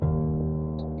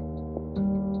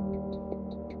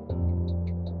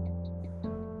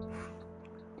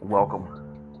welcome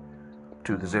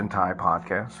to the Zentai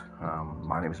podcast.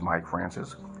 My name is Mike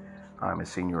Francis. I'm a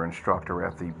senior instructor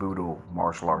at the Budo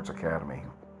Martial Arts Academy.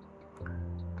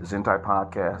 The Zentai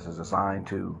podcast is designed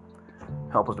to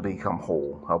help us to become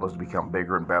whole, help us to become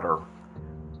bigger and better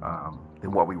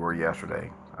than what we were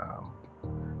yesterday,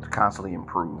 to constantly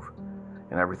improve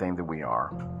in everything that we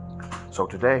are. So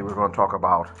today we're going to talk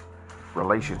about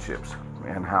relationships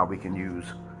and how we can use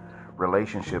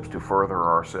relationships to further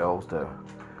ourselves, to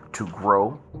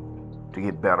grow, to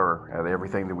get better at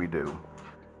everything that we do.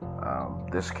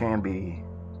 This can be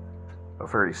a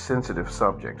very sensitive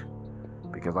subject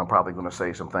because I'm probably going to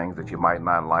say some things that you might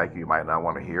not like, you might not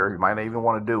want to hear, you might not even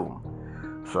want to do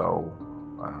them. So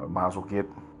might as well get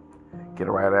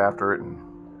right after it and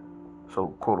so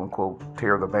quote unquote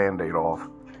tear the band-aid off.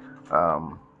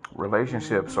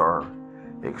 Relationships are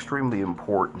extremely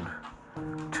important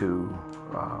to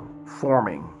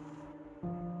forming,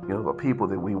 the people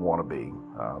that we want to be,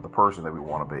 the person that we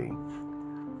want to be.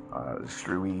 It's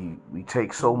true, we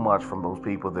take so much from those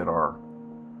people that are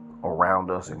around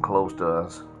us and close to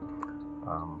us,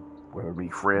 whether it be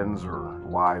friends or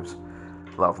wives,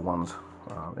 loved ones.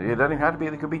 It doesn't have to be,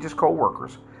 it could be just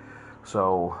co-workers.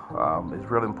 So it's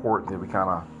really important that we kind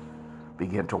of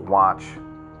begin to watch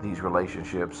these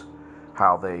relationships,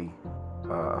 how they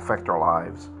affect our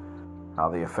lives, how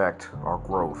they affect our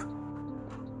growth.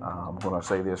 I'm going to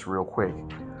say this real quick.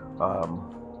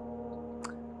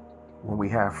 When we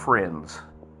have friends,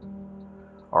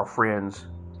 our friends,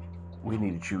 we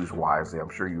need to choose wisely. I'm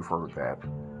sure you've heard that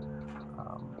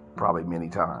probably many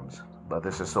times. But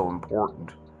this is so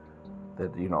important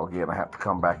that, again, I have to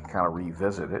come back and kind of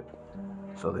revisit it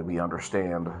so that we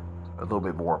understand a little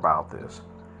bit more about this.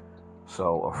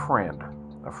 So a friend,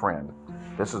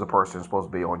 this is a person who's supposed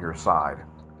to be on your side,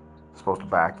 supposed to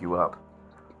back you up,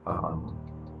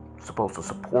 supposed to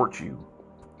support you.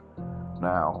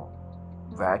 Now,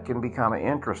 that can be kind of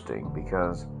interesting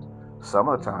because some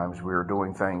of the times we're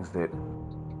doing things that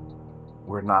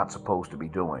we're not supposed to be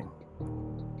doing.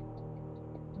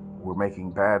 We're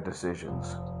making bad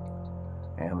decisions.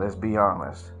 And let's be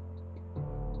honest,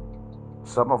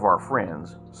 some of our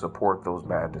friends support those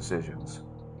bad decisions.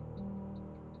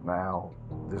 Now,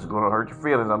 this is going to hurt your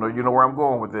feelings. I know you know where I'm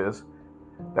going with this.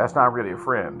 That's not really a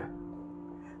friend.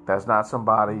 That's not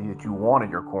somebody that you want in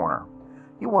your corner.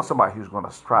 You want somebody who's going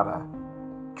to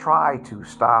try to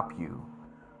stop you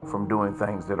from doing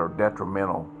things that are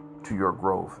detrimental to your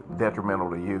growth,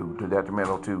 detrimental to you,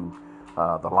 detrimental to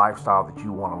the lifestyle that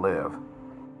you want to live.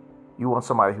 You want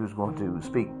somebody who's going to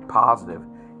speak positive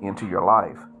into your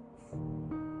life.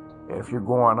 If you're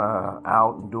going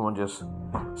out and doing just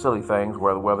silly things,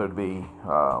 whether it be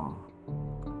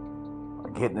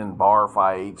getting in bar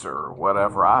fights or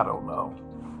whatever, I don't know,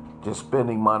 just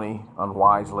spending money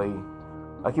unwisely,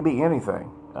 it could be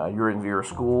anything. You're in your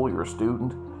school, you're a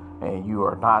student, and you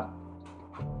are not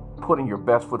putting your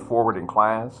best foot forward in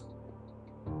class,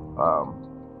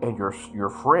 and your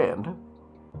friend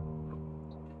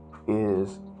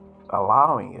is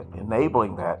allowing it,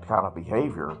 enabling that kind of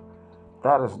behavior.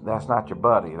 That's not your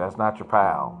buddy, that's not your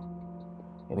pal.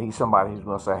 And he's somebody who's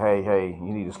going to say, hey,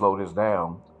 you need to slow this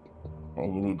down,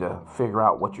 and you need to figure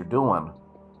out what you're doing,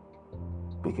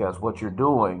 because what you're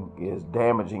doing is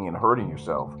damaging and hurting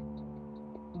yourself.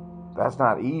 That's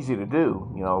not easy to do,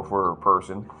 for a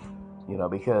person,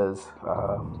 because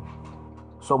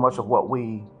so much of what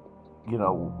we,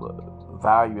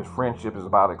 value as friendship is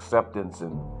about acceptance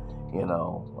and,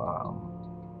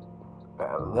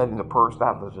 letting the person,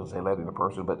 not let's just say letting the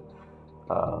person, but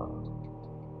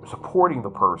supporting the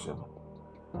person.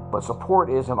 But support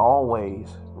isn't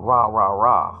always rah, rah,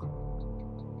 rah.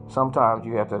 Sometimes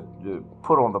you have to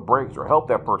put on the brakes or help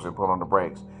that person put on the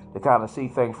brakes to kind of see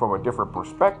things from a different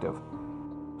perspective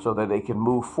so that they can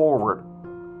move forward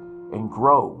and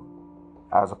grow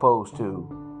as opposed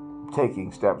to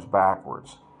taking steps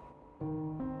backwards.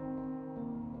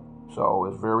 So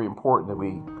it's very important that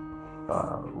we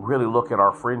really look at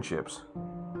our friendships,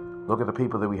 look at the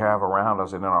people that we have around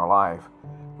us and in our life,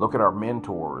 look at our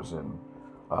mentors and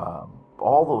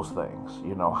all those things.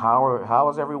 How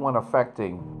is everyone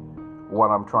affecting what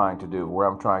I'm trying to do, where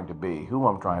I'm trying to be, who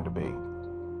I'm trying to be?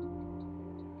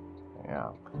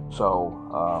 Yeah. So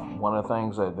one of the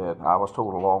things that I was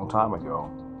told a long time ago,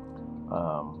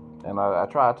 and I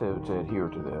try to adhere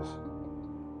to this,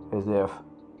 is if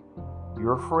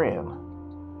your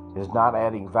friend is not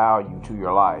adding value to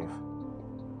your life,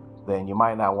 then you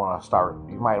might not want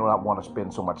to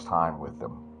spend so much time with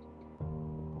them.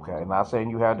 Okay, not saying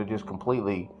you have to just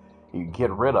completely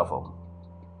get rid of them,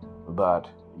 but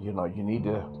you need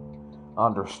to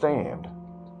understand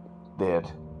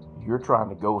that you're trying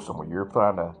to go somewhere, you're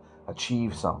trying to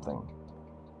achieve something.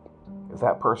 If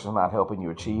that person's not helping you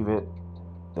achieve it,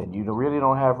 then you really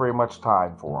don't have very much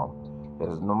time for them.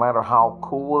 Because no matter how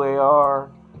cool they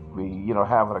are,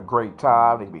 having a great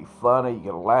time, they can be funny, you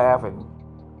can laugh and,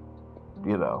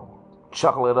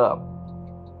 chuckle it up.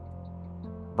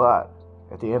 But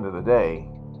at the end of the day,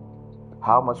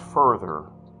 how much further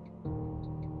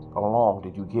along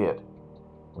did you get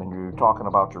when you're talking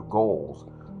about your goals,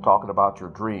 talking about your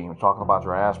dreams, talking about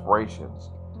your aspirations?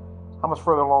 How much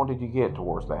further along did you get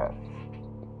towards that?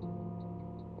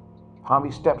 How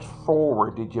many steps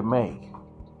forward did you make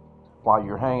while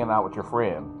you're hanging out with your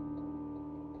friend?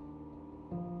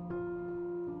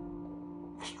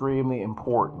 Extremely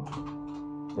important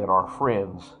that our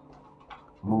friends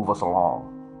move us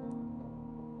along.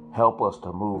 Help us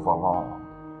to move along.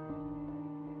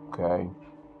 Okay?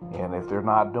 And if they're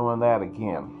not doing that,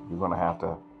 again, you're going to have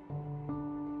to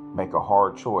make a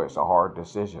hard choice, a hard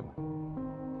decision.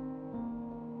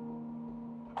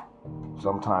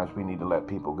 Sometimes we need to let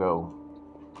people go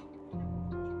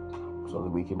so that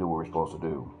we can do what we're supposed to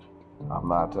do. I'm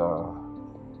not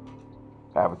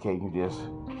advocating you just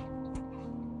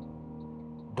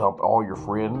dump all your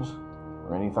friends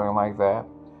or anything like that,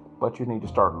 but you need to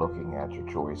start looking at your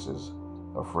choices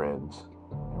of friends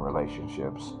and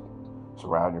relationships.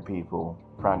 Surround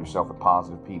yourself with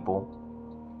positive people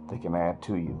that can add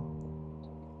to you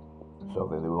so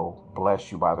that they will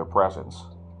bless you by their presence.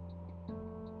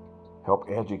 Help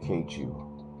educate you.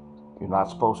 You're not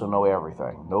supposed to know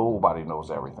everything. Nobody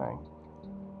knows everything.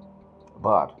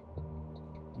 But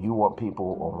you want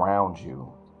people around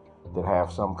you that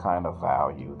have some kind of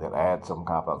value, that add some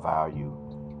kind of value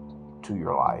to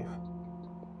your life,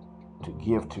 to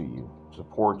give to you,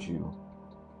 support you,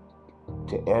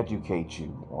 to educate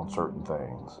you on certain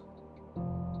things.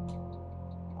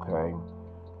 Okay?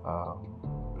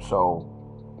 So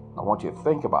I want you to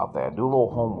think about that. Do a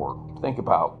little homework. Think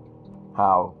about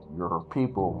how your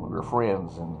people, your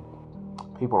friends, and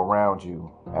people around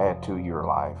you add to your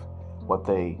life, what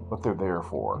they're there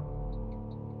for.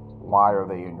 Why are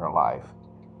they in your life?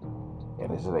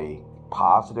 And is it a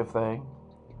positive thing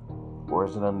or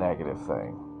is it a negative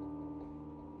thing?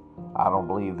 I don't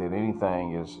believe that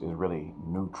anything is really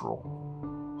neutral.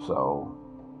 So,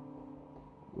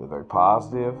 are they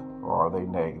positive or are they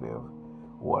negative?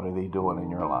 What are they doing in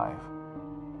your life?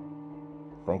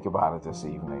 Think about it this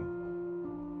evening.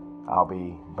 I'll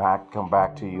come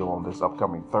back to you on this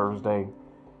upcoming Thursday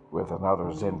with another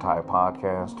Zentai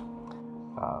podcast.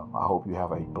 I hope you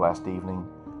have a blessed evening.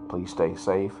 Please stay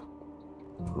safe.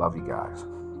 Love you guys.